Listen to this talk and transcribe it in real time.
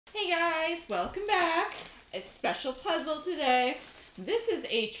Hey guys, welcome back. A special puzzle today. This is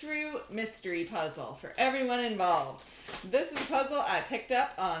a true mystery puzzle for everyone involved. This is a puzzle I picked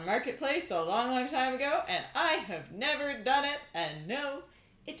up on Marketplace a long time ago, and I have never done it, and no,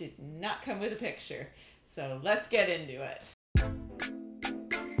 it did not come with a picture. So let's get into it.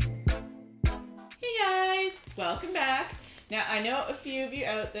 Hey guys, welcome back. Now, I know a few of you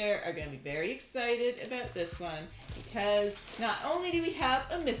out there are going to be very excited about this one because not only do we have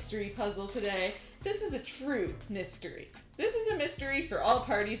a mystery puzzle today, this is a true mystery. This is a mystery for all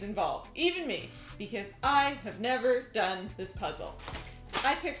parties involved, even me, because I have never done this puzzle.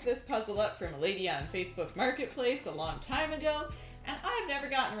 I picked this puzzle up from a lady on Facebook Marketplace a long time ago, and I've never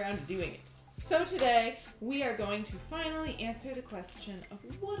gotten around to doing it. So today, we are going to finally answer the question of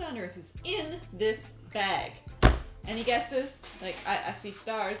what on earth is in this bag. Any guesses? Like, I see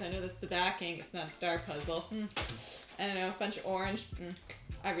stars. I know that's the backing. It's not a star puzzle. I don't know, a bunch of orange.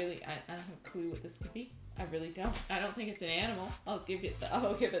 I don't have a clue what this could be. I really don't. I don't think it's an animal. I'll give it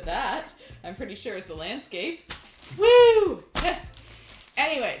that. I'm pretty sure it's a landscape. Woo!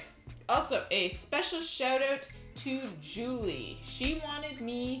 Anyways, also a special shout out to Julie. She wanted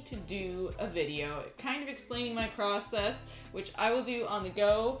me to do a video kind of explaining my process, which I will do on the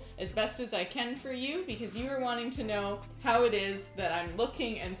go as best as I can for you, because you are wanting to know how it is that I'm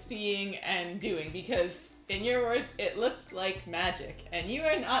looking and seeing and doing, because in your words, it looked like magic, and you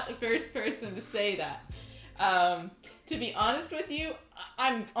are not the first person to say that. To be honest with you,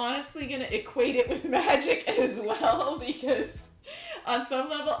 I'm honestly gonna equate it with magic as well, because on some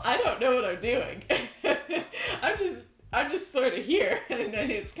level, I don't know what I'm doing. I'm just sort of here, and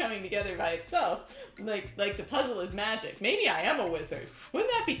then it's coming together by itself. Like the puzzle is magic. Maybe I am a wizard. Wouldn't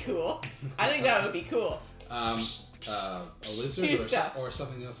that be cool? I think that would be cool. A wizard or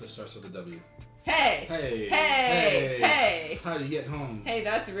something else that starts with a W. Hey! Hey! Hey! Hey! How do you get home? Hey,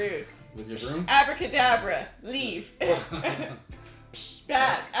 that's rude. With your broom? Abracadabra. Leave.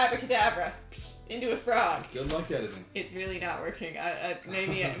 Bad. Abracadabra. Into a frog. Good luck editing. It's really not working.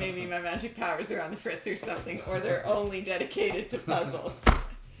 Maybe my magic powers are on the fritz or something, or they're only dedicated to puzzles.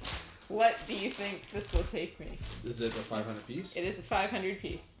 What do you think this will take me? Is it a 500 piece? It is a 500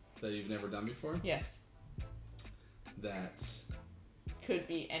 piece. That you've never done before? Yes. That could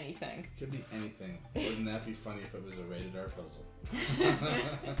be anything. Could be anything. Wouldn't that be funny if it was a rated R puzzle?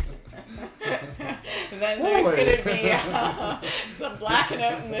 Then there's going to be some blacking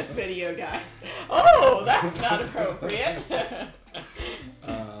out in this video, guys. Oh, that's not appropriate.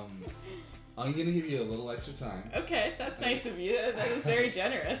 I'm going to give you a little extra time. Okay, that's nice of you. That was very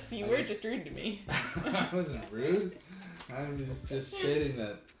generous. You were just rude to me. I wasn't rude. I was just stating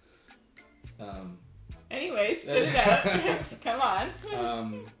that... Anyways, spit it out. Come on.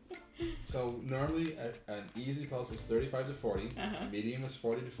 So normally an easy pulse is 35 to 40, medium is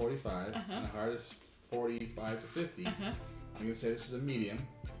 40 to 45, and a hard is 45 to 50. I'm going to say this is a medium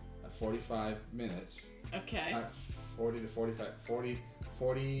at 45 minutes. Okay. 40 to 45,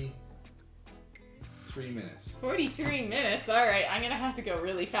 43 minutes. 43 minutes? Alright, I'm going to have to go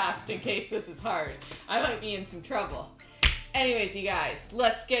really fast in case this is hard. I might be in some trouble. Anyways, you guys,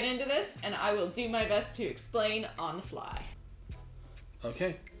 let's get into this, and I will do my best to explain on the fly.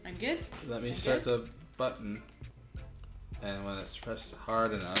 Okay. I'm good? Let me start the button, and when it's pressed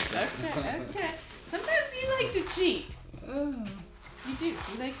hard enough... Okay. Sometimes you like to cheat. You do.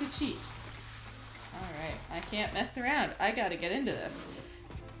 You like to cheat. Alright, I can't mess around. I gotta get into this.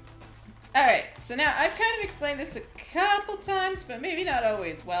 Alright, so now I've kind of explained this a couple times, but maybe not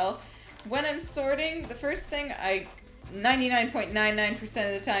always well. When I'm sorting, the first thing I 99.99%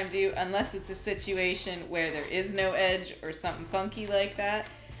 of the time do, unless it's a situation where there is no edge or something funky like that,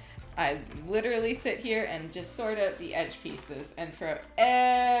 I literally sit here and just sort out the edge pieces and throw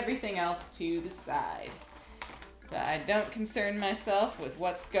everything else to the side. So I don't concern myself with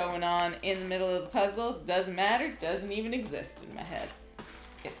what's going on in the middle of the puzzle. Doesn't matter, doesn't even exist in my head.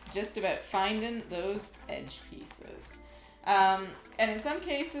 It's just about finding those edge pieces. And in some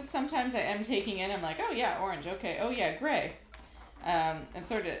cases, sometimes I am taking in, I'm like, oh yeah, orange, okay, oh yeah, gray. And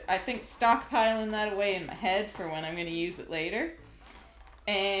sort of, I think, stockpiling that away in my head for when I'm going to use it later.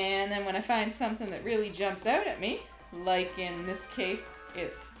 And then when I find something that really jumps out at me, like in this case,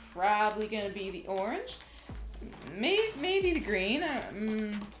 it's probably going to be the orange, maybe the green.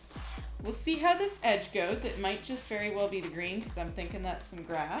 We'll see how this edge goes. It might just very well be the green because I'm thinking that's some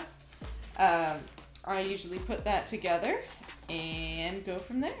grass. I usually put that together and go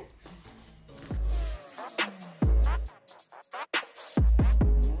from there.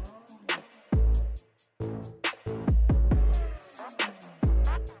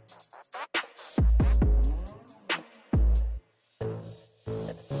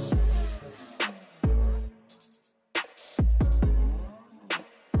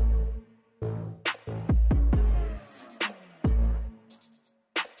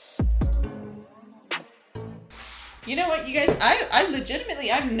 You know what, you guys? I legitimately,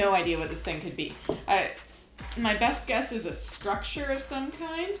 I have no idea what this thing could be. My best guess is a structure of some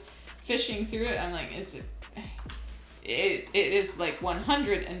kind. Fishing through it, I'm like, it is like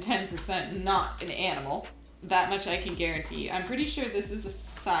 110% not an animal. That much I can guarantee. I'm pretty sure this is a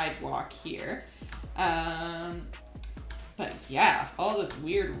sidewalk here. But yeah, all this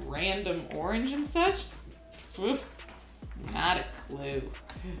weird random orange and such. Oof, not a clue.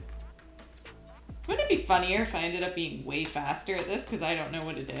 Wouldn't it be funnier if I ended up being way faster at this because I don't know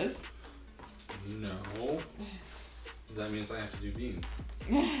what it is? No. Does that mean I have to do beans?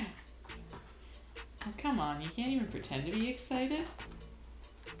 Oh, come on, you can't even pretend to be excited.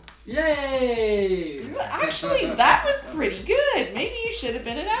 Yay! Actually, that was pretty good. Maybe you should have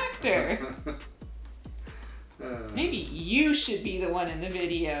been an actor. Maybe you should be the one in the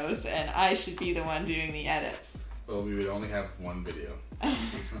videos and I should be the one doing the edits. Well, we would only have one video.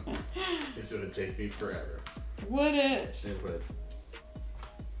 This would take me forever. Would it? It would.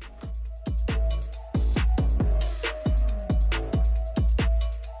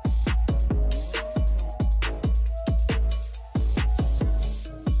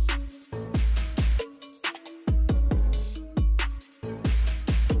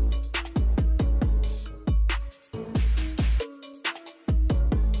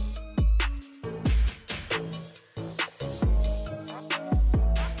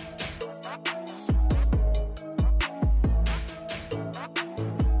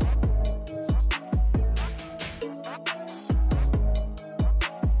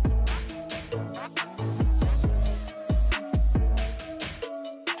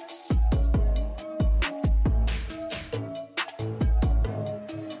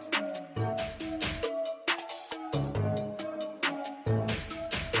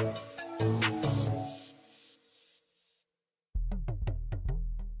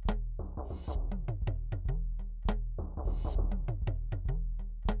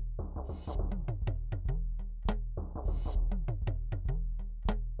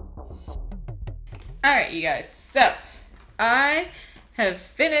 Alright, you guys, so I have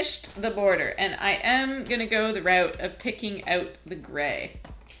finished the border and I am going to go the route of picking out the gray.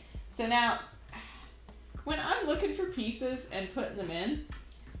 So now, when I'm looking for pieces and putting them in,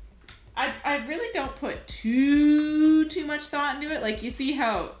 I really don't put too much thought into it. Like, you see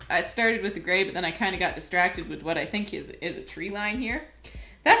how I started with the gray, but then I kind of got distracted with what I think is a tree line here?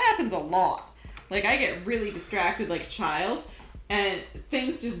 That happens a lot. Like, I get really distracted like a child, and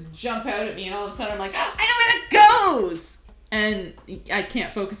things just jump out at me, and all of a sudden I'm like, oh, I know where that goes! And I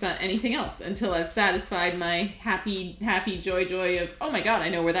can't focus on anything else until I've satisfied my happy joy of, oh my god, I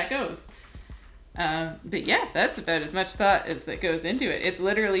know where that goes. But yeah, that's about as much thought as that goes into it. It's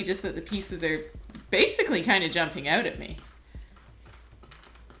literally just that the pieces are basically kind of jumping out at me.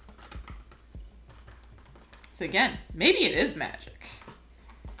 So again, maybe it is magic.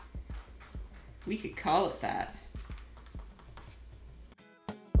 We could call it that.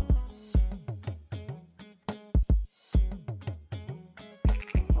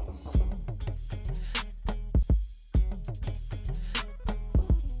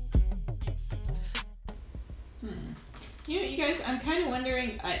 You know, you guys, I'm kind of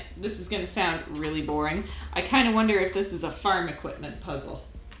wondering, this is going to sound really boring, I kind of wonder if this is a farm equipment puzzle.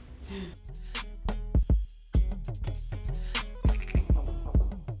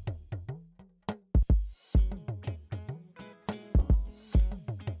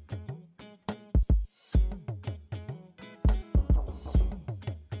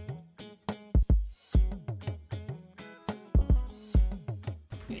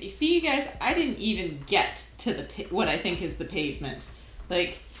 You see, you guys, I didn't even get to the what I think is the pavement.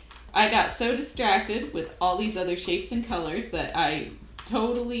 Like, I got so distracted with all these other shapes and colors that I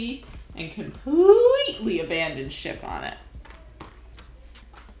totally and completely abandoned ship on it.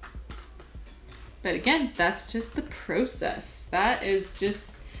 But again, that's just the process. That is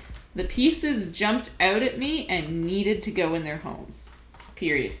just, the pieces jumped out at me and needed to go in their homes.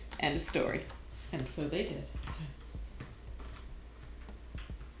 Period. End of story. And so they did.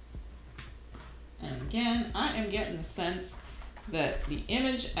 And again, I am getting the sense that the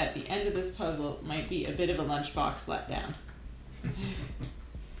image at the end of this puzzle might be a bit of a lunchbox letdown.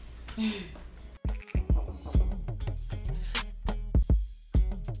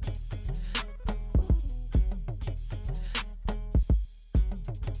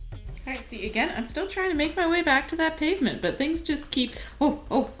 Alright, see, again, I'm still trying to make my way back to that pavement, but things just keep,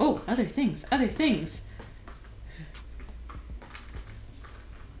 oh, other things.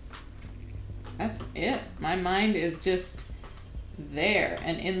 That's it. My mind is just there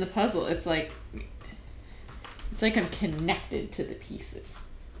and in the puzzle. It's like I'm connected to the pieces.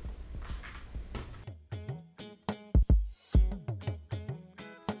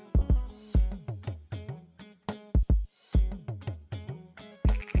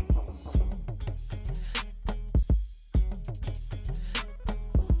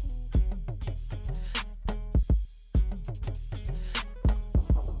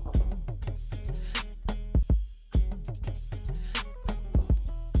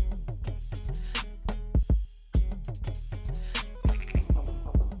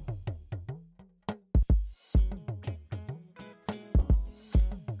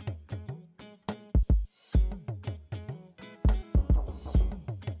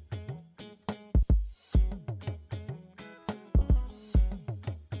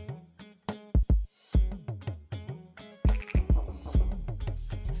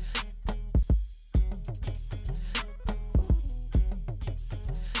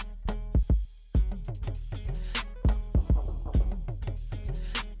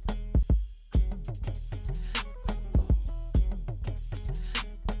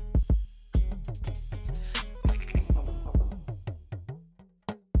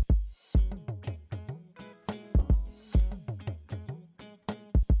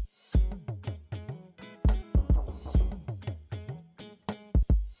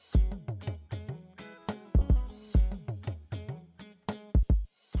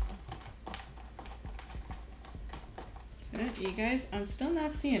 But you guys, I'm still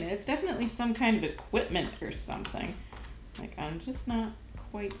not seeing it. It's definitely some kind of equipment or something. Like, I'm just not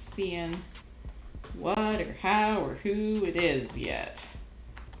quite seeing what or how or who it is yet.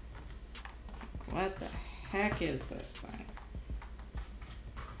 What the heck is this thing?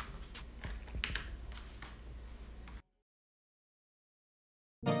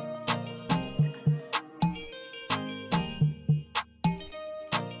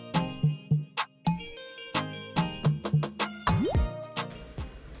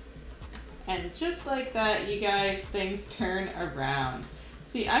 And just like that, you guys, things turn around.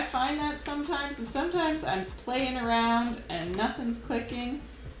 See, I find that sometimes, and sometimes I'm playing around and nothing's clicking,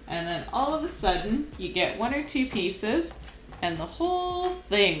 and then all of a sudden, you get one or two pieces, and the whole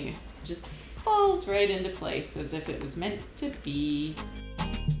thing just falls right into place as if it was meant to be.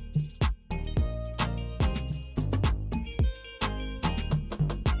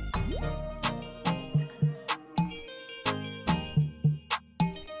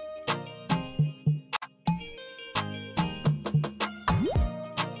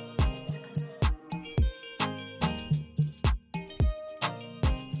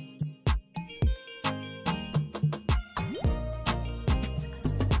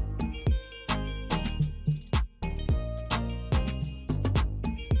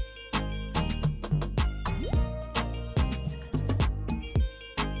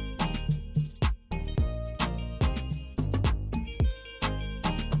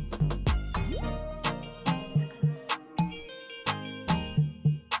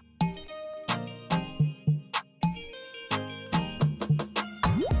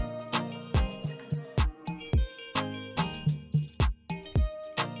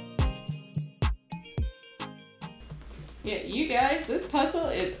 Yeah, you guys, this puzzle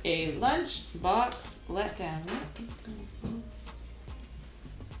is a lunchbox letdown. What is going on?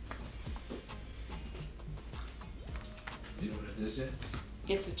 Do you know what it is yet?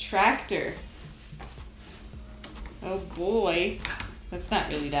 It's a tractor. Oh boy, that's not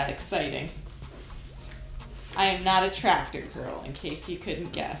really that exciting. I am not a tractor girl, in case you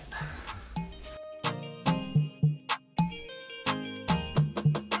couldn't guess.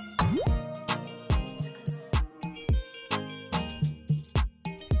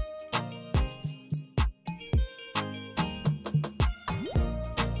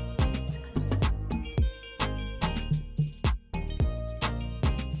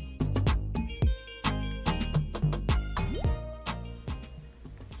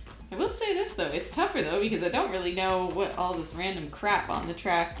 I will say this though, it's tougher though because I don't really know what all this random crap on the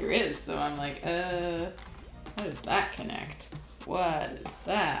tractor is, so I'm like, how does that connect? What is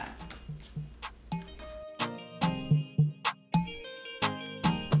that?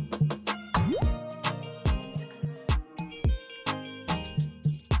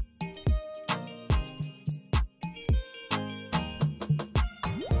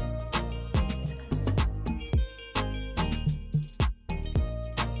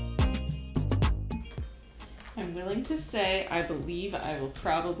 I'm willing to say I believe I will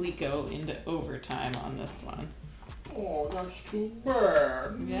probably go into overtime on this one. Oh, that's too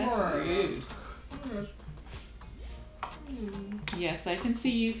bad. That's rude. Yes, I can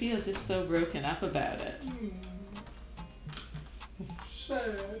see you feel just so broken up about it.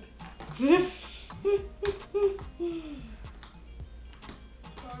 Sad. I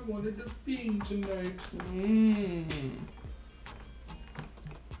wanted a bean tonight.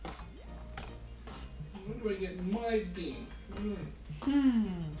 When do I get my bean?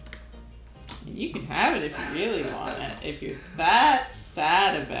 You can have it if you really want it, if you're that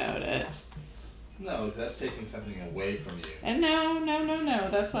sad about it. No, that's taking something away from you. And no,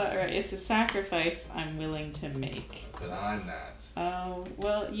 that's all right. It's a sacrifice I'm willing to make. But I'm not. Oh,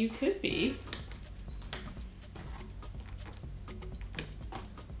 well, you could be.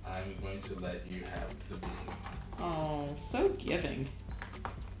 I'm going to let you have the bean. Oh, so giving.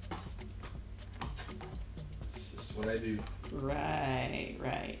 This is what I do.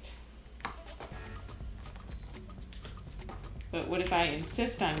 Right. But what if I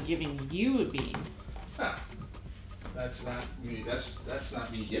insist on giving you a bean? Huh. That's not me. That's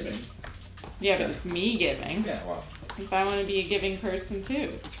not me giving. Yeah, but it's me giving. Yeah, well. If I want to be a giving person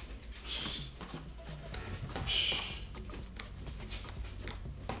too.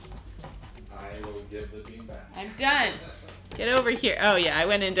 I will give the bean back. I'm done. Get over here. Oh yeah, I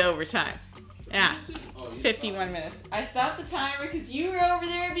went into overtime. Yeah. Oh, 51 minutes. I stopped the timer because you were over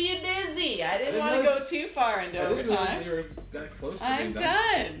there being busy. I didn't want to go too far into I didn't overtime. realize you were that close to I'm being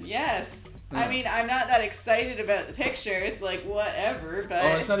done. Yes. I mean, I'm not that excited about the picture. It's like whatever, but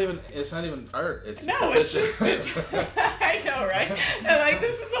oh, it's not even art. It's no, just it's just. I know, right? And like,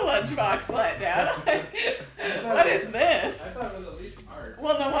 this is a lunchbox letdown. What is this? I thought it was at least art.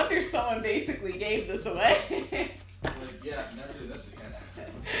 Well, no wonder someone basically gave this away. Like, yeah, never do this again.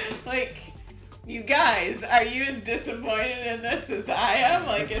 Like, you guys, are you as disappointed in this as I am?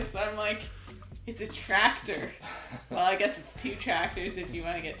 Like, I'm like, it's a tractor. Well, I guess it's 2 tractors if you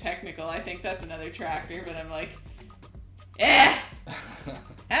want to get technical. I think that's another tractor, but I'm like, and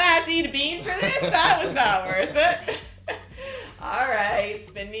I have to eat a bean for this? That was not worth it. All right,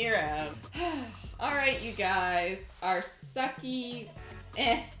 spin me around. All right, you guys, our sucky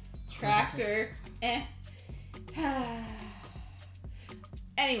tractor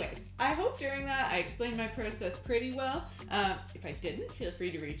Anyways, I hope during that I explained my process pretty well. If I didn't, feel free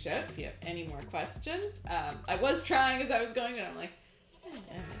to reach out if you have any more questions. I was trying as I was going, and I'm like,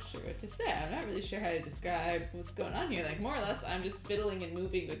 I'm not sure what to say. I'm not really sure how to describe what's going on here. Like, more or less, I'm just fiddling and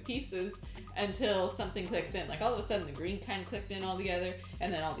moving with pieces until something clicks in. Like, all of a sudden, the green kind of clicked in all together,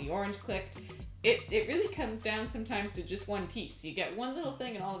 and then all the orange clicked. It really comes down sometimes to just one piece. You get one little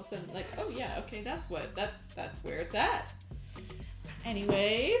thing, and all of a sudden, like, oh yeah, okay, that's where it's at.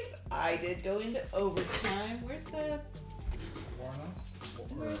 Anyways, I did go into overtime. Where's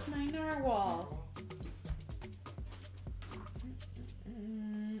my narwhal?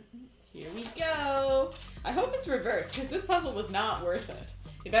 Here we go. I hope it's reversed, because this puzzle was not worth it.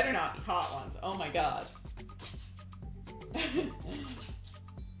 It better not be hot ones. Oh my god. It's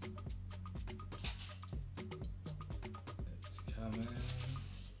coming.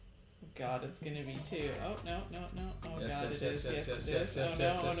 God, it's gonna be 2. Oh, no. Oh yes, god, yes, it is. yes, Yes, it yes, is. yes, Oh yes, no,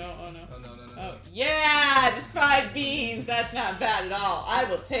 yes. oh no, oh no. Oh, no. Oh, yeah! Just 5 beans! That's not bad at all. I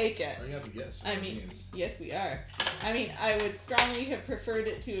will take it. Or you have to guess. I mean, yes, we are. I mean, I would strongly have preferred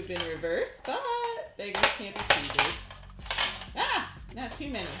it to have been reversed, but beggars can't be choosers. Ah! Not too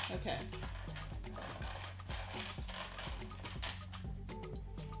many. Okay.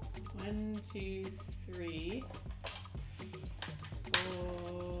 1, 2, 3,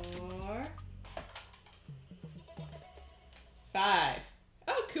 4, 5.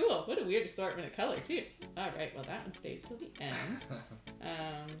 Oh, cool. What a weird assortment of color, too. All right, well, that one stays till the end.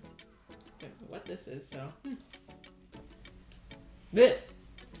 Don't know what this is, so. Blech.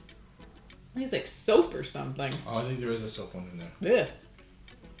 It's like soap or something. Oh, I think there is a soap one in there.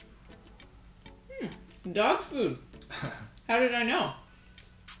 Blech. Dog food. How did I know?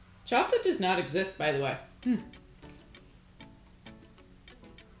 Chocolate does not exist, by the way.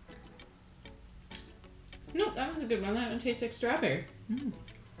 No, that one's a good one. That one tastes like strawberry.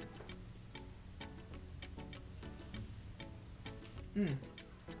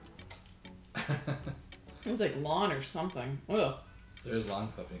 It's like lawn or something. Ugh. There's lawn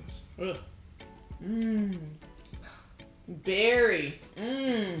clippings. Ugh. Berry.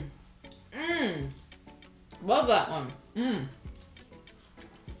 Love that one.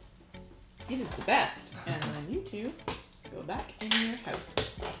 It is the best. And then you two go back in your house.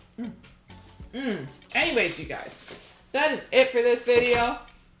 Anyways, you guys, that is it for this video.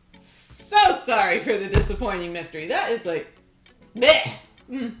 So sorry for the disappointing mystery. That is like, bleh.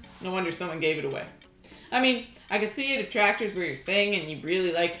 No wonder someone gave it away. I mean, I could see it if tractors were your thing and you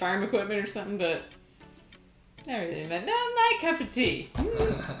really like farm equipment or something, but not really, not my cup of tea.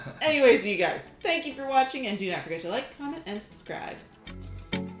 Anyways, you guys, thank you for watching, and do not forget to like, comment, and subscribe.